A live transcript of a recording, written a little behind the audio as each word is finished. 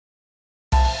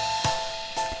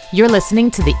You're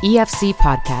listening to the EFC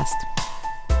Podcast.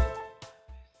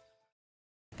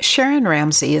 Sharon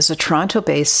Ramsey is a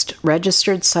Toronto-based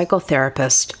registered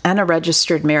psychotherapist and a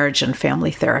registered marriage and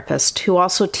family therapist who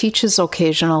also teaches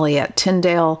occasionally at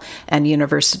Tyndale and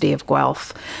University of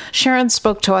Guelph. Sharon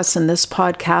spoke to us in this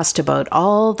podcast about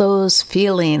all those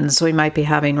feelings we might be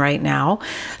having right now,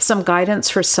 some guidance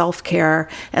for self-care,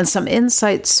 and some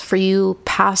insights for you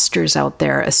pastors out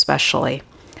there especially.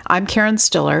 I'm Karen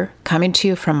Stiller, coming to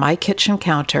you from my kitchen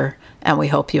counter, and we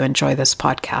hope you enjoy this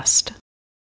podcast.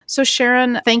 So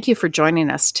Sharon, thank you for joining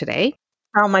us today.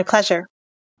 Oh, my pleasure.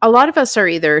 A lot of us are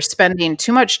either spending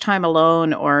too much time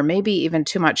alone or maybe even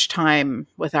too much time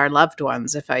with our loved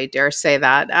ones, if I dare say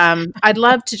that. I'd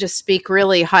love to just speak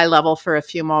really high level for a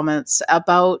few moments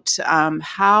about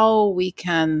how we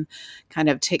can kind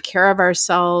of take care of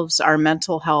ourselves, our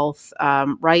mental health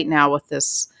right now with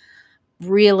this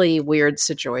really weird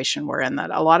situation we're in that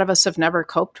a lot of us have never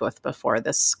coped with before,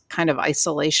 this kind of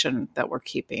isolation that we're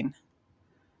keeping.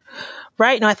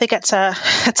 Right. No, I think it's a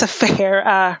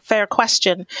fair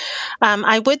question.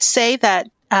 I would say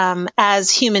that as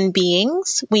human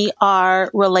beings, we are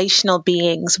relational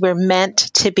beings. We're meant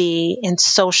to be in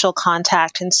social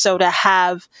contact. And so to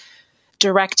have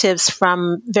directives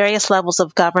from various levels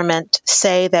of government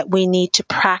say that we need to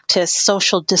practice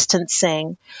social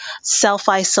distancing,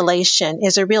 self-isolation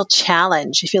is a real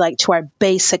challenge, if you like, to our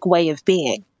basic way of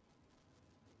being.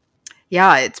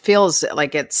 Yeah, it feels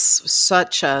like it's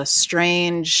such a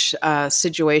strange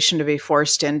situation to be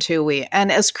forced into.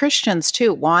 And as Christians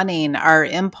too, wanting our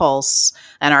impulse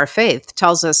and our faith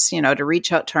tells us, to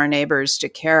reach out to our neighbors, to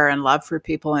care and love for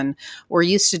people. And we're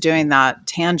used to doing that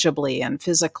tangibly and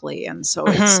physically. And so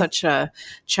it's such a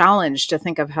challenge to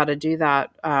think of how to do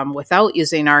that without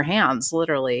using our hands,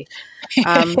 literally.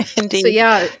 Indeed. So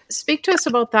yeah, speak to us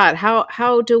about that.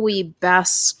 How do we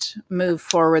best move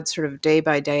forward sort of day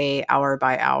by day, hour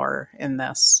by hour in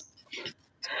this?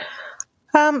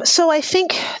 So I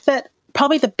think that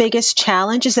probably the biggest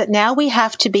challenge is that now we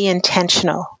have to be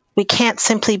intentional. We can't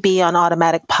simply be on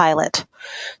automatic pilot.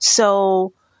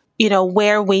 So,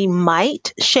 where we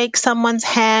might shake someone's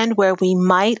hand, where we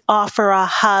might offer a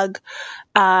hug,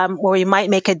 or we might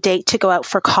make a date to go out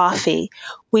for coffee,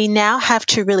 we now have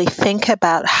to really think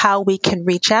about how we can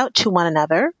reach out to one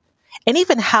another and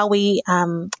even how we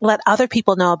let other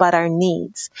people know about our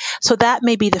needs. So that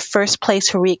may be the first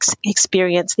place where we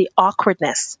experience the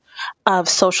awkwardness of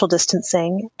social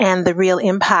distancing and the real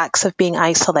impacts of being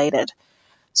isolated.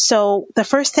 So the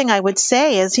first thing I would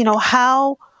say is,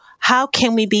 how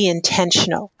can we be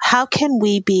intentional? How can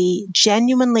we be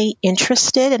genuinely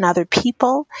interested in other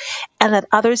people and let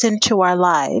others into our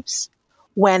lives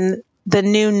when the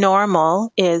new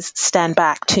normal is stand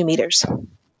back 2 meters?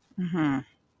 Mm-hmm.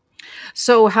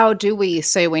 So how do we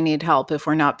say we need help if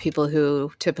we're not people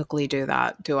who typically do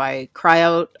that? Do I cry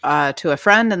out to a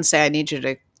friend and say, I need you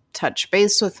to touch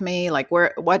base with me? Like,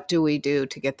 what do we do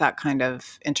to get that kind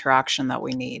of interaction that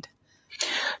we need?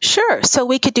 Sure. So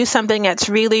we could do something that's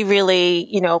really,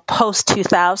 really, post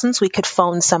 2000s. We could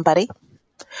phone somebody.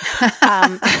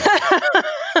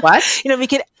 What?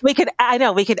 We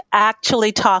could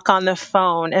actually talk on the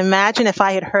phone. Imagine if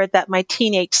I had heard that. My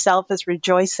teenage self is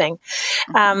rejoicing.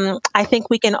 I think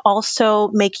we can also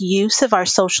make use of our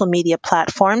social media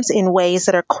platforms in ways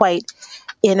that are quite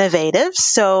innovative.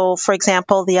 So, for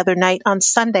example, the other night on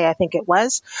Sunday, I think it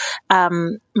was,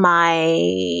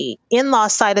 my in-law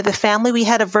side of the family, we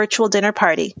had a virtual dinner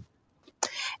party.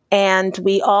 And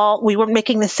we weren't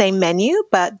making the same menu,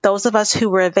 but those of us who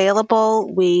were available,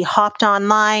 we hopped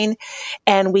online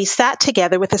and we sat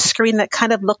together with a screen that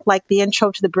kind of looked like the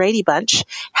intro to the Brady Bunch,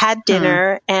 had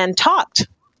dinner and talked.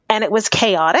 And it was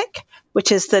chaotic,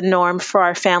 which is the norm for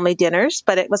our family dinners.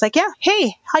 But it was like, yeah,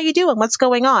 hey, how you doing? What's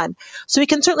going on? So we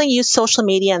can certainly use social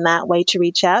media in that way to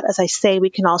reach out. As I say, we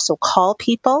can also call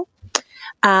people.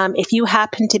 If you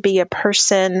happen to be a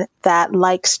person that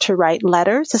likes to write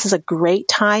letters, this is a great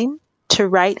time to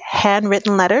write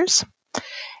handwritten letters.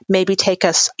 Maybe take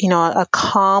us, a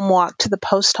calm walk to the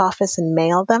post office and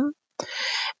mail them.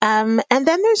 And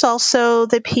then there's also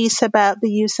the piece about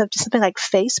the use of just something like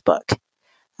Facebook.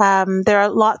 There are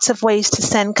lots of ways to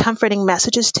send comforting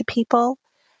messages to people.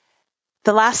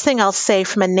 The last thing I'll say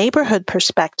from a neighborhood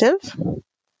perspective,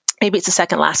 maybe it's the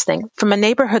second last thing, from a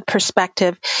neighborhood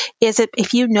perspective, is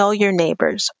if you know your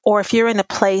neighbors, or if you're in a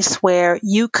place where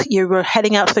you were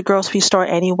heading out to the grocery store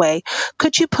anyway,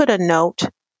 could you put a note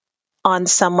on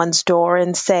someone's door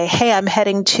and say, hey, I'm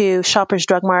heading to Shoppers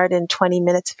Drug Mart in 20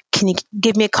 minutes. Can you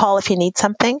give me a call if you need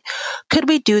something? Could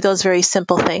we do those very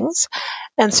simple things?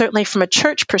 And certainly from a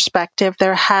church perspective,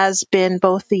 there has been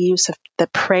both the use of the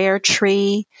prayer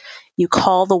tree. You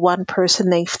call the one person,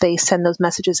 they send those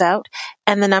messages out,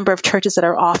 and the number of churches that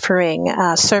are offering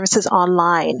services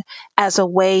online as a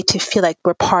way to feel like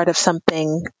we're part of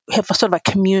something, have a sort of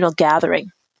a communal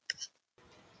gathering.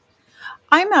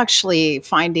 I'm actually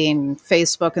finding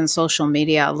Facebook and social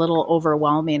media a little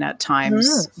overwhelming at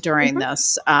times during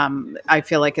this. I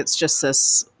feel like it's just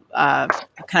this kind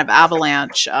of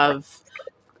avalanche of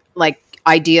like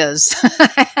ideas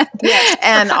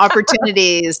and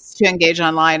opportunities to engage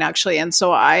online, actually. And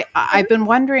so I've been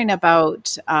wondering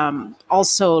about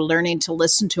also learning to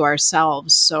listen to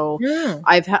ourselves. So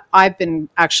I've been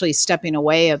actually stepping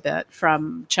away a bit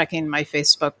from checking my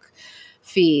Facebook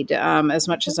feed as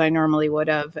much as I normally would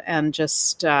have, and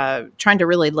just trying to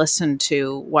really listen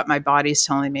to what my body's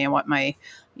telling me and what my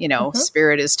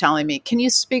spirit is telling me. Can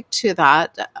you speak to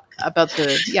that about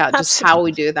just how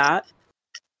we do that?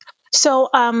 So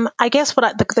I guess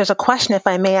there's a question, if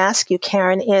I may ask you,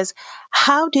 Karen, is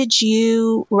how did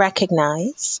you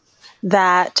recognize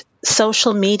that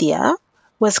social media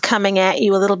was coming at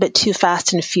you a little bit too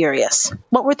fast and furious?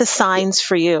 What were the signs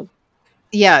for you?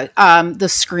 Yeah, the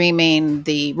screaming,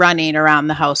 the running around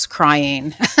the house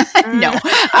crying. No,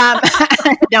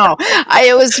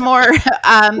 it was more,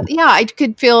 I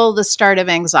could feel the start of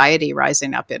anxiety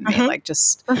rising up in me. Like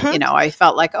just, I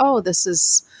felt like, oh, this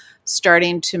is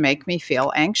starting to make me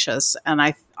feel anxious. And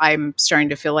I'm starting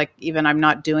to feel like even I'm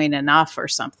not doing enough or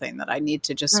something, that I need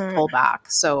to just pull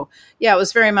back. So yeah, it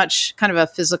was very much kind of a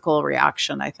physical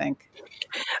reaction, I think.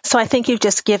 So I think you've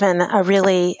just given a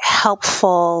really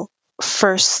helpful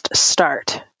first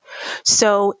start.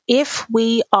 So if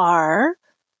we are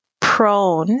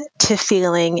prone to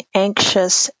feeling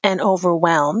anxious and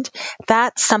overwhelmed,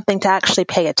 that's something to actually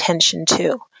pay attention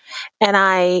to. And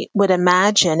I would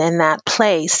imagine in that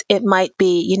place, it might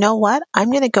be, you know what, I'm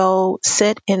going to go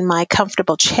sit in my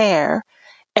comfortable chair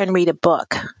and read a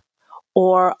book.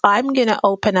 Or I'm going to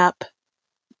open up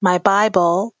my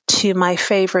Bible to my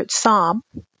favorite Psalm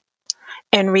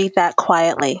and read that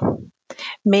quietly.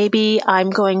 Maybe I'm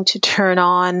going to turn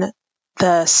on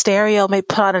the stereo, maybe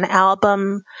put on an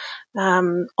album,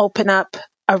 open up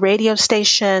a radio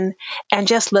station, and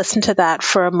just listen to that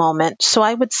for a moment. So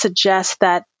I would suggest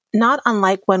that, not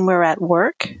unlike when we're at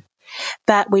work,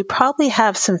 that we probably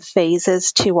have some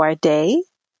phases to our day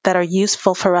that are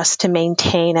useful for us to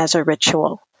maintain as a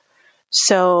ritual.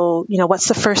 So, what's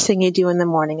the first thing you do in the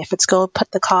morning? If it's go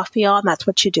put the coffee on, that's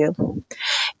what you do.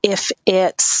 If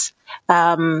it's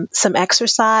some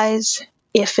exercise,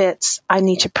 if it's I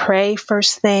need to pray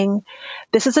first thing,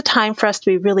 this is a time for us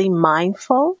to be really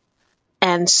mindful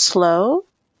and slow,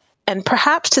 and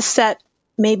perhaps to set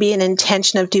maybe an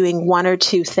intention of doing one or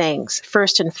two things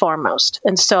first and foremost.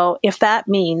 And so if that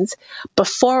means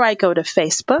before I go to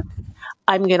Facebook,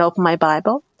 I'm going to open my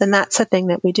Bible, then that's a thing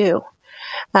that we do.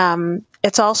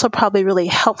 It's also probably really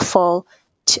helpful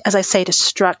to, as I say, to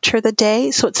structure the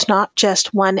day. So it's not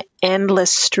just one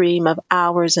endless stream of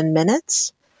hours and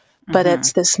minutes, but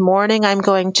it's this morning I'm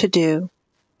going to do,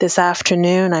 this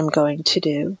afternoon I'm going to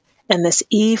do, and this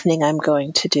evening I'm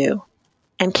going to do.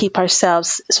 And keep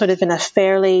ourselves sort of in a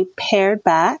fairly pared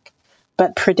back,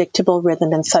 but predictable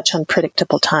rhythm in such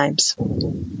unpredictable times.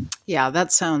 Yeah,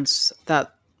 that sounds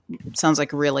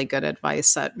like really good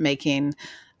advice, that making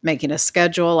a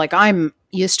schedule. Like I'm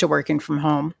used to working from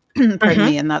home, pardon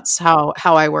me, and that's how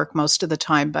I work most of the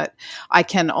time. But I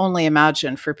can only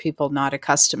imagine for people not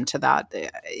accustomed to that,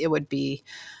 it would be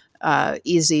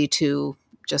easy to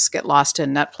just get lost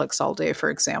in Netflix all day, for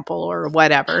example, or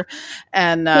whatever.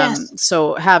 And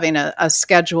so having a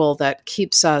schedule that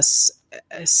keeps us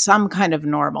some kind of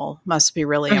normal must be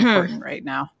really important right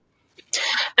now.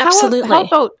 Absolutely. How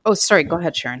about, sorry, go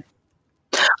ahead, Sharon.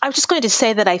 I was just going to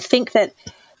say that I think that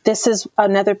this is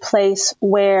another place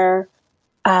where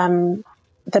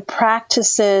the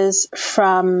practices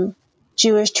from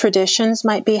Jewish traditions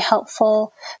might be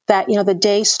helpful, that, the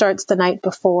day starts the night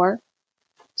before.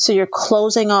 So you're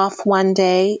closing off one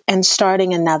day and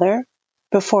starting another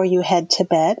before you head to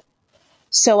bed.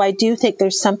 So I do think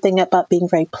there's something about being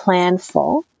very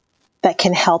planful that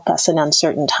can help us in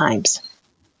uncertain times.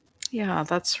 Yeah,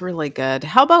 that's really good.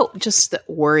 How about just the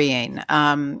worrying?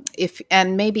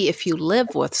 If you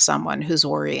live with someone who's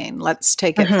worrying, let's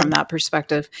take it from that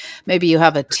perspective. Maybe you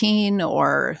have a teen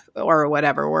or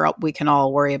whatever, we can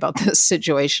all worry about this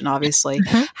situation, obviously.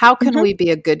 How can we be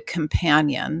a good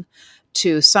companion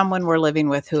to someone we're living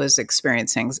with who is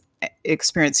experiencing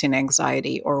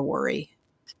anxiety or worry?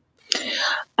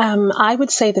 I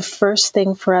would say the first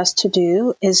thing for us to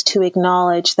do is to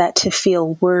acknowledge that to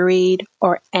feel worried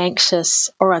or anxious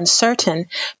or uncertain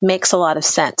makes a lot of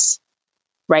sense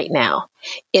right now.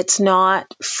 It's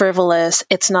not frivolous.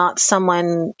 It's not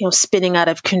someone, spinning out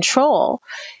of control,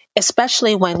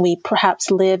 especially when we perhaps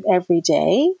live every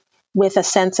day with a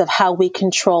sense of how we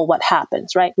control what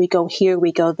happens, right? We go here,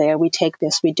 we go there, we take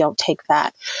this, we don't take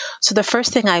that. So the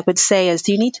first thing I would say is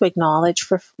you need to acknowledge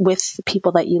with the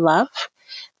people that you love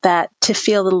that to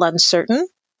feel a little uncertain,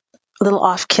 a little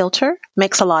off kilter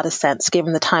makes a lot of sense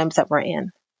given the times that we're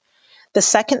in. The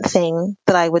second thing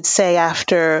that I would say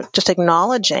after just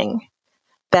acknowledging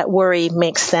that worry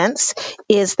makes sense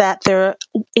is that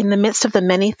in the midst of the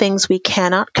many things we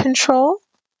cannot control,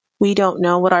 we don't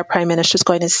know what our prime minister is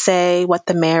going to say, what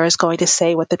the mayor is going to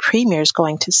say, what the premier is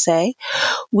going to say.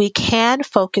 We can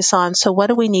focus on, so what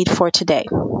do we need for today?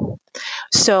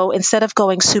 So instead of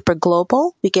going super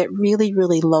global, we get really,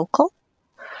 really local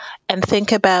and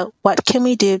think about what can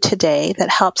we do today that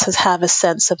helps us have a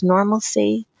sense of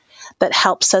normalcy, that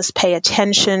helps us pay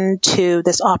attention to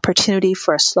this opportunity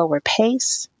for a slower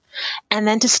pace, and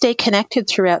then to stay connected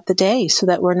throughout the day so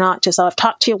that we're not just, I've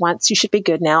talked to you once, you should be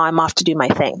good now, I'm off to do my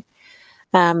thing.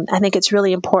 I think it's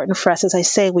really important for us, as I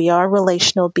say, we are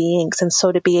relational beings, and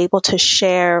so to be able to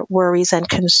share worries and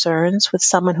concerns with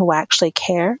someone who actually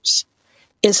cares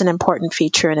is an important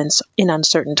feature in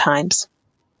uncertain times.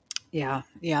 Yeah,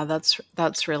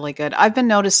 that's really good. I've been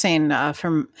noticing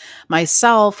from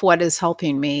myself, what is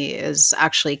helping me is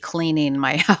actually cleaning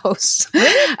my house.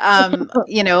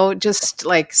 Just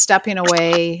like stepping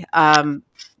away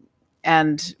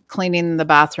and cleaning the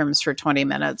bathrooms for 20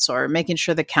 minutes or making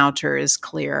sure the counter is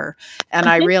clear. And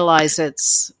I realize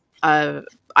it's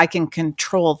I can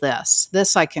control this.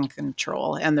 This I can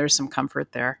control, and there's some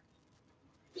comfort there.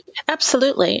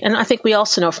 Absolutely. And I think we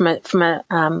also know from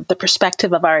the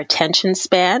perspective of our attention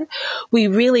span, we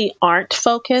really aren't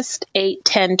focused 8,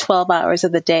 10, 12 hours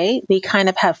of the day. We kind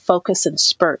of have focus in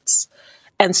spurts.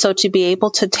 And so to be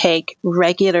able to take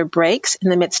regular breaks in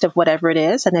the midst of whatever it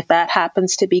is, and if that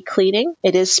happens to be cleaning,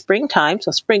 it is springtime,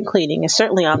 so spring cleaning is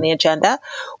certainly on the agenda,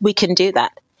 we can do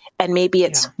that. And maybe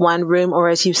it's one room, or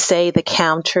as you say, the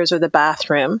counters or the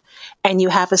bathroom, and you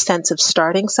have a sense of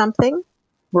starting something,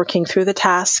 working through the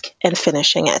task and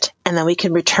finishing it. And then we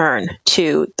can return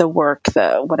to the work,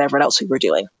 the whatever else we were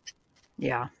doing.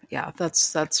 Yeah,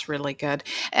 that's really good.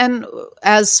 And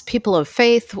as people of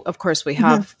faith, of course, we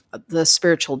have the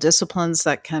spiritual disciplines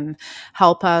that can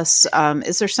help us.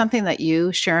 Is there something that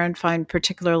you, Sharon, find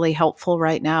particularly helpful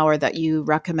right now, or that you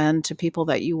recommend to people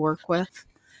that you work with?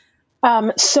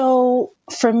 So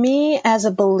for me as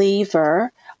a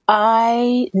believer,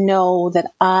 I know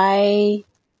that I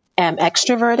am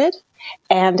extroverted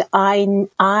and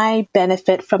I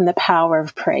benefit from the power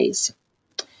of praise.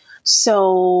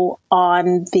 So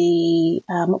on the,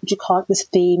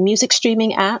 the music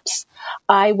streaming apps,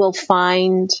 I will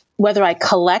find whether I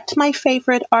collect my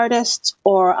favorite artists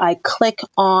or I click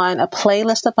on a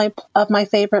playlist of my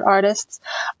favorite artists,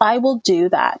 I will do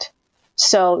that.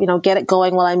 So, get it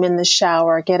going while I'm in the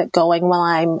shower, get it going while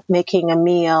I'm making a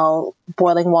meal,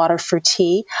 boiling water for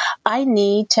tea. I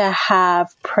need to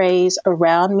have praise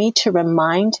around me to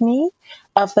remind me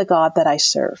of the God that I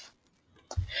serve.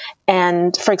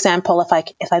 And for example,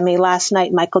 if I may, last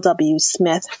night, Michael W.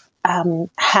 Smith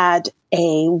had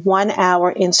a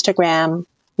 1-hour Instagram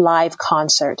live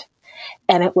concert,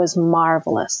 and it was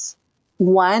marvelous.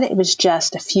 It was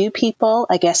just a few people,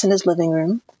 I guess, in his living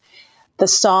room. The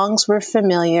songs were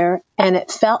familiar, and it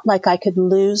felt like I could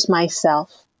lose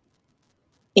myself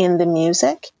in the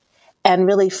music and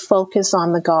really focus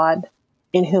on the God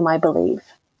in whom I believe.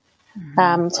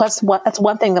 So that's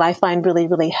one thing that I find really,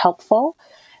 really helpful.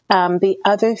 The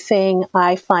other thing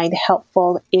I find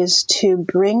helpful is to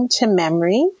bring to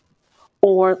memory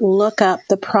or look up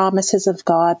the promises of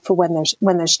God for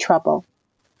when there's trouble.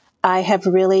 I have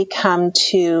really come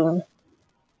to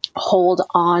hold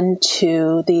on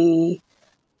to the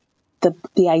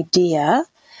idea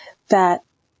that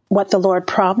what the Lord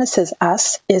promises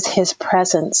us is his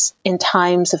presence in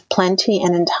times of plenty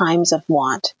and in times of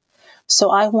want. So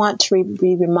I want to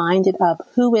be reminded of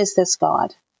who is this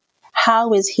God?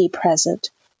 How is he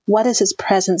present? What is his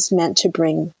presence meant to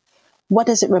bring? What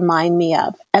does it remind me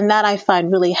of? And that I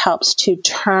find really helps to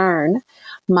turn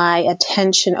my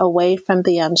attention away from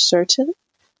the uncertain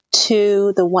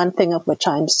to the one thing of which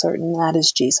I'm certain, that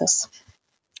is Jesus.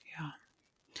 Yeah.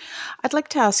 I'd like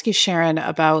to ask you, Sharon,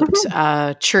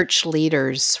 about church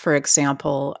leaders, for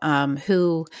example,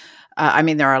 who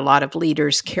there are a lot of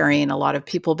leaders carrying a lot of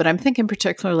people, but I'm thinking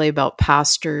particularly about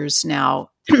pastors now,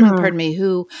 pardon me,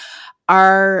 who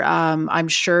are, I'm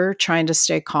sure, trying to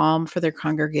stay calm for their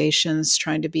congregations,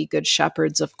 trying to be good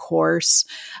shepherds, of course,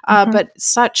 but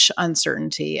such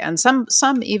uncertainty, and some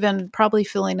even probably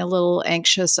feeling a little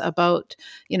anxious about,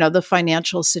 the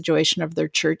financial situation of their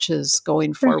churches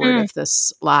going forward if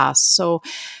this lasts. So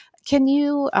can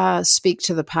you speak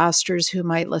to the pastors who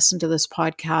might listen to this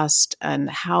podcast and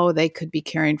how they could be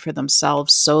caring for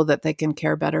themselves so that they can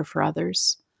care better for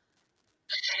others?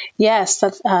 Yes,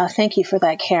 thank you for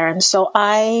that, Karen. So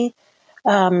I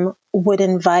would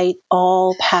invite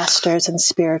all pastors and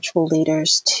spiritual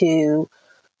leaders to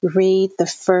read the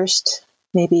first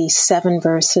maybe 7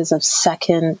 verses of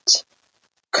 2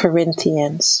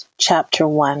 Corinthians chapter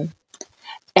 1,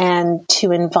 and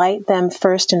to invite them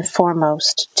first and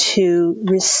foremost to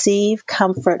receive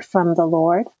comfort from the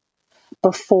Lord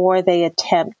before they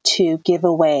attempt to give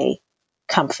away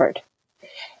comfort.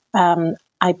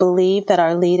 I believe that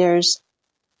our leaders,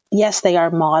 yes, they are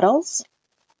models,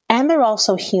 and they're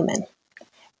also human.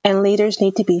 And leaders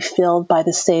need to be filled by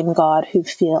the same God who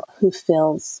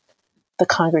fills the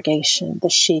congregation,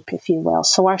 the sheep, if you will.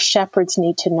 So our shepherds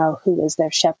need to know who is their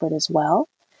shepherd as well.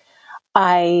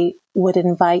 I would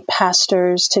invite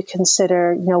pastors to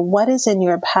consider, what is in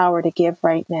your power to give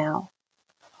right now?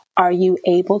 Are you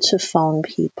able to phone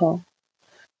people?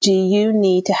 Do you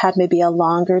need to have maybe a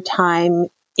longer time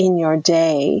in your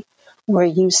day where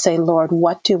you say, Lord,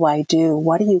 what do I do?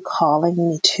 What are you calling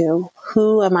me to?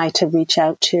 Who am I to reach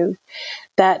out to?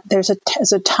 That there's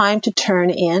a time to turn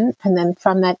in, and then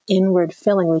from that inward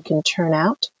filling, we can turn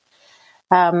out.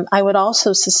 I would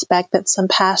also suspect that some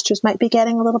pastors might be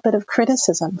getting a little bit of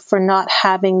criticism for not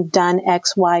having done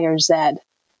X, Y, or Z.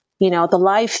 The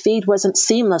live feed wasn't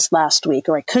seamless last week,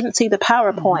 or I couldn't see the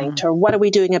PowerPoint, or what are we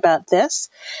doing about this?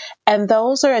 And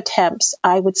those are attempts,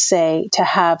 I would say, to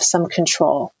have some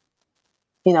control.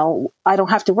 I don't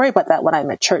have to worry about that when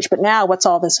I'm at church, but now what's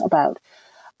all this about?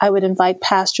 I would invite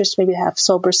pastors to maybe have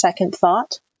sober second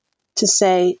thought, to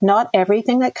say not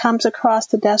everything that comes across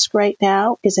the desk right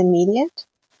now is immediate,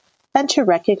 and to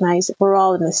recognize that we're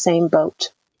all in the same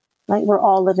boat, right? We're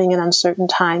all living in uncertain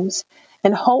times.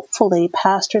 And hopefully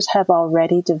pastors have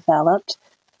already developed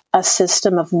a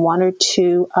system of 1 or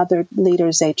 2 other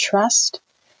leaders they trust.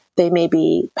 They may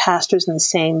be pastors in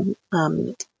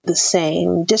the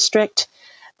same district.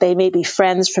 They may be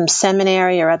friends from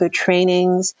seminary or other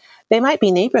trainings. They might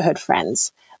be neighborhood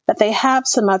friends, but they have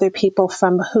some other people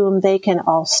from whom they can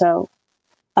also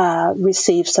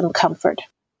receive some comfort.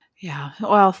 Yeah.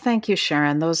 Well, thank you,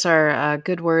 Sharon. Those are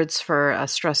good words for a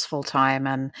stressful time.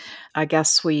 And I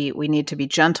guess we need to be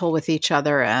gentle with each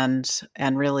other and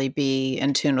really be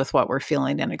in tune with what we're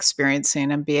feeling and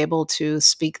experiencing, and be able to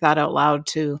speak that out loud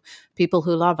to people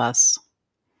who love us.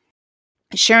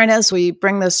 Sharon, as we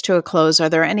bring this to a close, are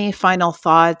there any final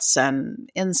thoughts and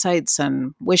insights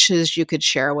and wishes you could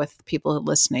share with people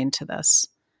listening to this?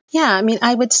 Yeah,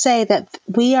 I would say that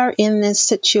we are in this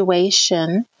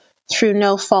situation through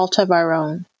no fault of our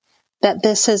own, that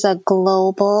this is a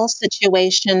global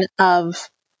situation of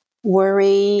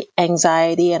worry,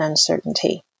 anxiety, and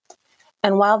uncertainty.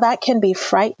 And while that can be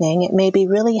frightening, it may be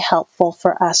really helpful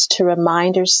for us to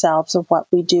remind ourselves of what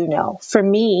we do know. For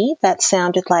me, that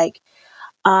sounded like,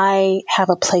 I have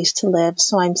a place to live,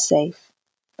 so I'm safe.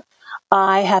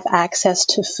 I have access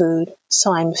to food,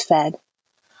 so I'm fed.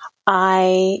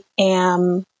 I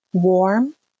am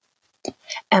warm,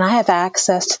 and I have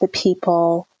access to the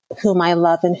people whom I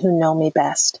love and who know me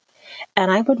best.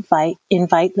 And I would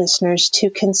invite listeners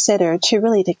to consider,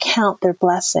 to count their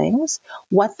blessings,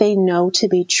 what they know to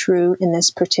be true in this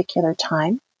particular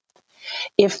time.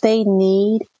 If they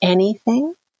need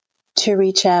anything, to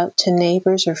reach out to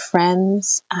neighbors or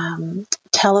friends,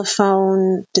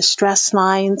 telephone, distress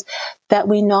lines, that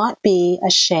we not be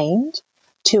ashamed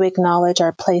to acknowledge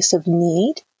our place of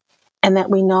need, and that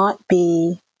we not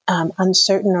be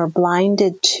uncertain or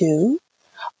blinded to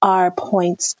our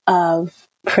points of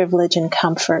privilege and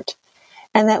comfort,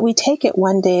 and that we take it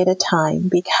one day at a time,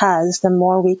 because the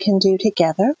more we can do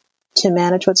together to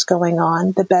manage what's going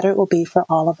on, the better it will be for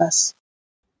all of us.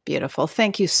 Beautiful.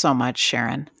 Thank you so much,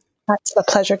 Sharon. It's a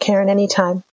pleasure, Karen,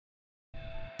 anytime.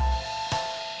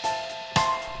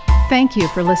 Thank you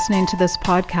for listening to this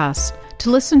podcast. To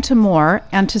listen to more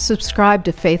and to subscribe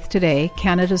to Faith Today,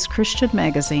 Canada's Christian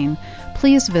magazine,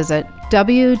 please visit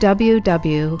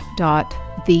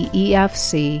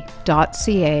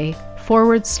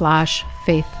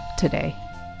www.theefc.ca/faith today.